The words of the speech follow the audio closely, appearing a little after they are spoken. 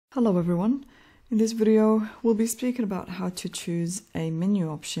Hello everyone. In this video we'll be speaking about how to choose a menu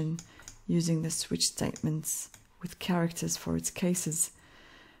option using the switch statements with characters for its cases.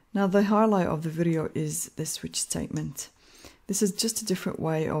 Now the highlight of the video is the switch statement. This is just a different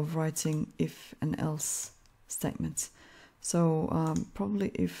way of writing if and else statements. So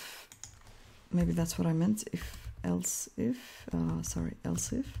probably if, maybe that's what I meant, else if, and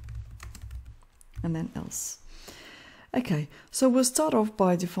then else. Okay, so we'll start off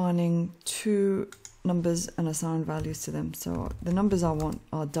by defining two numbers and assign values to them. So the numbers I want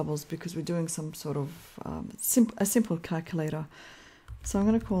are doubles because we're doing some sort of a simple calculator. So I'm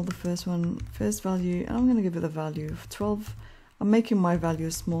going to call the first one first value, and I'm going to give it a value of 12. I'm making my value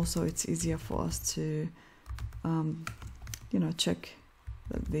small so it's easier for us to, check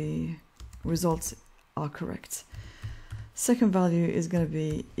that the results are correct. Second value is going to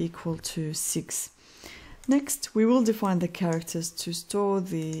be equal to 6. Next, we will define the characters to store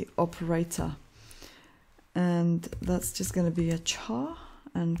the operator, and that's just going to be a char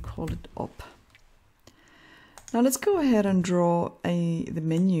and call it op. Now let's go ahead and draw the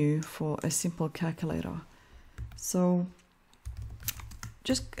menu for a simple calculator. So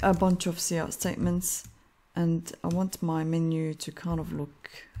just a bunch of cout statements, and I want my menu to kind of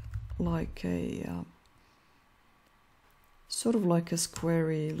look like a sort of like a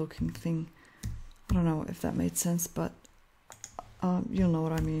squarey looking thing. I don't know if that made sense, but you'll know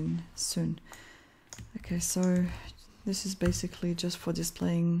what I mean soon. Okay, so this is basically just for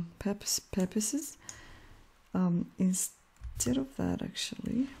displaying purposes. Instead of that,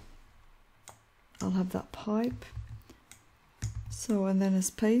 actually, I'll have that pipe. So, and then a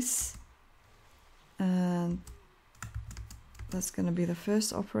space, and that's going to be the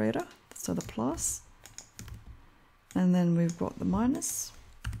first operator, so the plus. And then we've got the minus.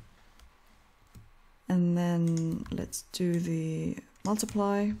 And then let's do the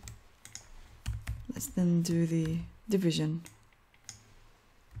multiply. Let's then do the division.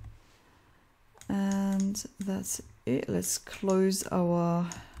 And that's it. Let's close our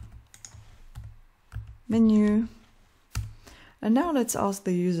menu. And now let's ask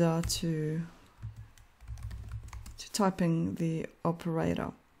the user to type in the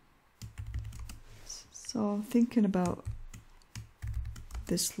operator. So I'm thinking about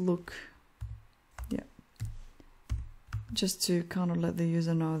this look. Just to kind of let the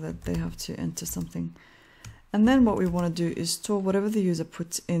user know that they have to enter something. And then what we want to do is store whatever the user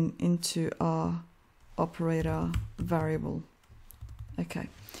puts into our operator variable. Okay,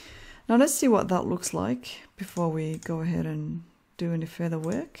 now let's see what that looks like before we go ahead and do any further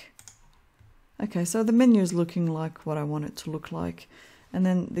work. Okay, so the menu is looking like what I want it to look like, and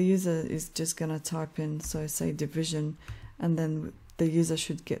then the user is just going to type in, so say division, and then the user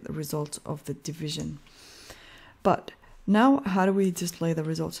should get the result of the division. But now, how do we display the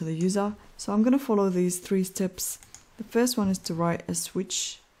result to the user? So I'm going to follow these 3 steps. The first one is to write a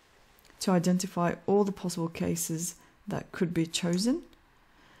switch to identify all the possible cases that could be chosen.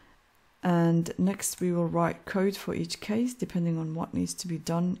 And next we will write code for each case, depending on what needs to be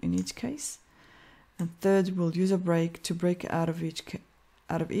done in each case. And third, we'll use a break to break out of each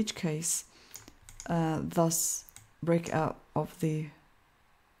case, thus break out of the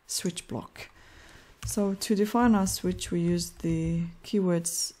switch block. So to define our switch, we use the keyword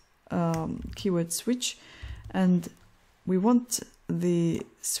switch, and we want the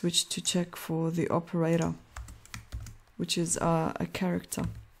switch to check for the operator, which is a character,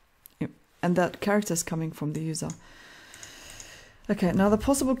 and that character is coming from the user. Okay, now the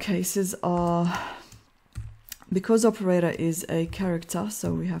possible cases are, because operator is a character,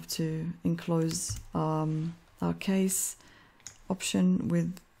 so we have to enclose our case option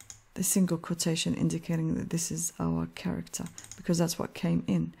with the single quotation indicating that this is our character, because that's what came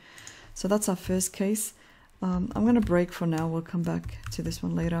in. So that's our first case. I'm going to break for now. We'll come back to this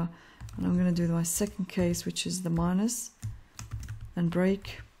one later. And I'm going to do my second case, which is the minus, and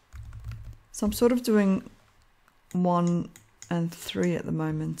break. So I'm sort of doing 1 and 3 at the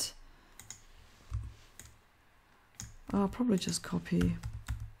moment. I'll probably just copy,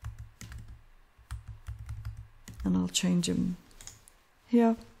 and I'll change them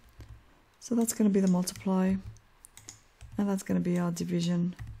here. So that's going to be the multiply, and that's going to be our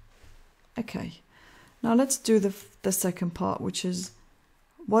division. Okay, now let's do the second part, which is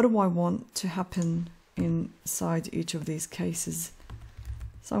what do I want to happen inside each of these cases.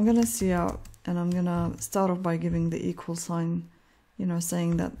 So I'm going to cout, and I'm going to start off by giving the equal sign,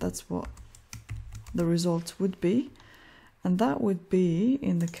 saying that that's what the result would be. And that would be,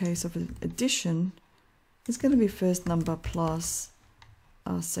 in the case of addition, it's going to be first number plus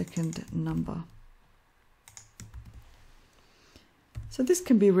our second number. So this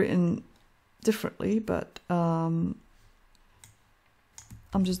can be written differently, but I'm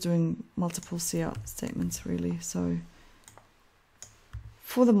just doing multiple cout statements really. So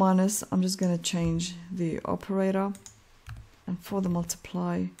for the minus, I'm just going to change the operator, and for the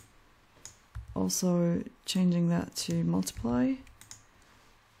multiply, also changing that to multiply,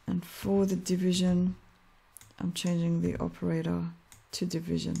 and for the division, I'm changing the operator to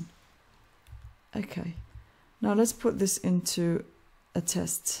division. Okay, now let's put this into a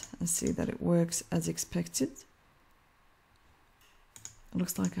test and see that it works as expected. It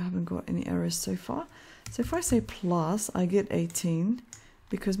looks like I haven't got any errors so far. So if I say plus, I get 18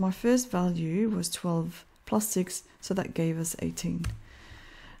 because my first value was 12 plus 6, so that gave us 18.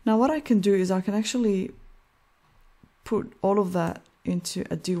 Now what I can do is I can actually put all of that into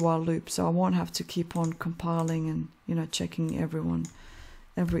a do while loop, so I won't have to keep on compiling and, you know, checking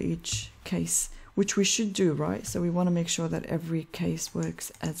each case, which we should do, right? So we want to make sure that every case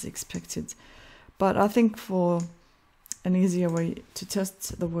works as expected. But I think for an easier way to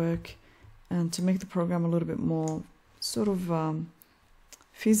test the work and to make the program a little bit more sort of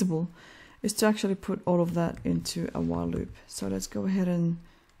feasible is to actually put all of that into a while loop. So let's go ahead and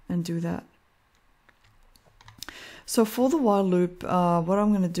do that. So for the while loop, what I'm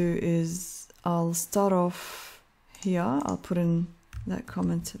going to do is I'll start off here. I'll put in that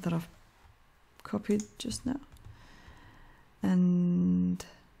comment that I've copied just now. And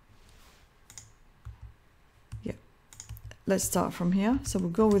yeah, let's start from here. So we'll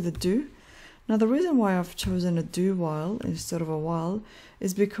go with the do. Now the reason why I've chosen a do while instead of a while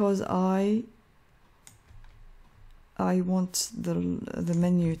is because I want the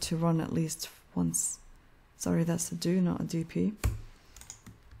menu to run at least once. Sorry, that's a do, not a DP.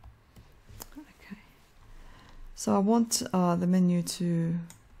 Okay. So I want the menu to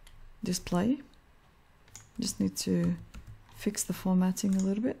display. Just need to fix the formatting a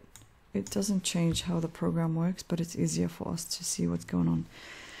little bit. It doesn't change how the program works, but it's easier for us to see what's going on.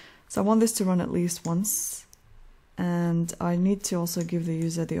 So I want this to run at least once, and I need to also give the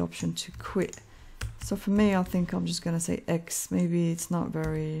user the option to quit. So for me, I think I'm just going to say X. Maybe it's not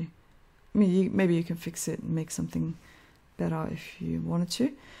very... Maybe you can fix it and make something better if you wanted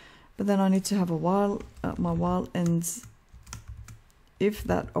to. But then I need to have a while. My while ends if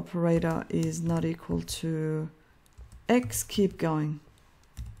that operator is not equal to X, keep going.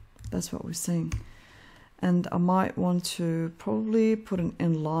 That's what we're saying. And I might want to probably put an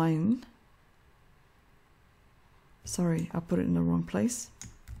inline. Sorry, I put it in the wrong place.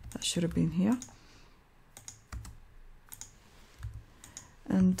 That should have been here.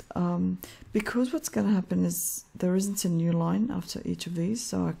 And because what's going to happen is there isn't a new line after each of these,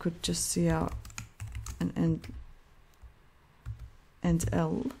 so I could just see out an end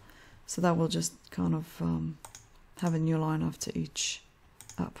L. So that will just kind of have a new line after each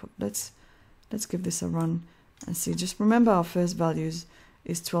output. Let's give this a run and see. Just remember our first values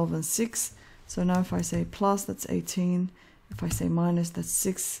is 12 and 6. So now if I say plus, that's 18. If I say minus, that's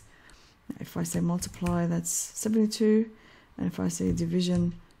 6. If I say multiply, that's 72. And if I say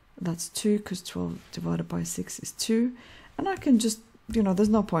division, that's 2, because 12 divided by 6 is 2. And I can just, you know, there's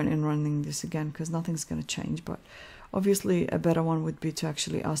no point in running this again because nothing's going to change. But obviously a better one would be to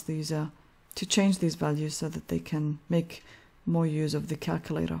actually ask the user to change these values so that they can make more use of the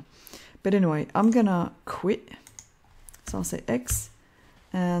calculator. But anyway, I'm going to quit. So I'll say X,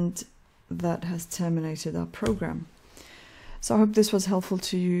 and that has terminated our program. So I hope this was helpful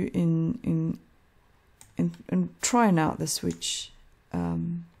to you in trying out the switch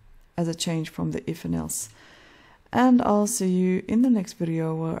as a change from the if and else. And I'll see you in the next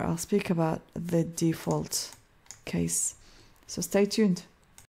video where I'll speak about the default case. So stay tuned.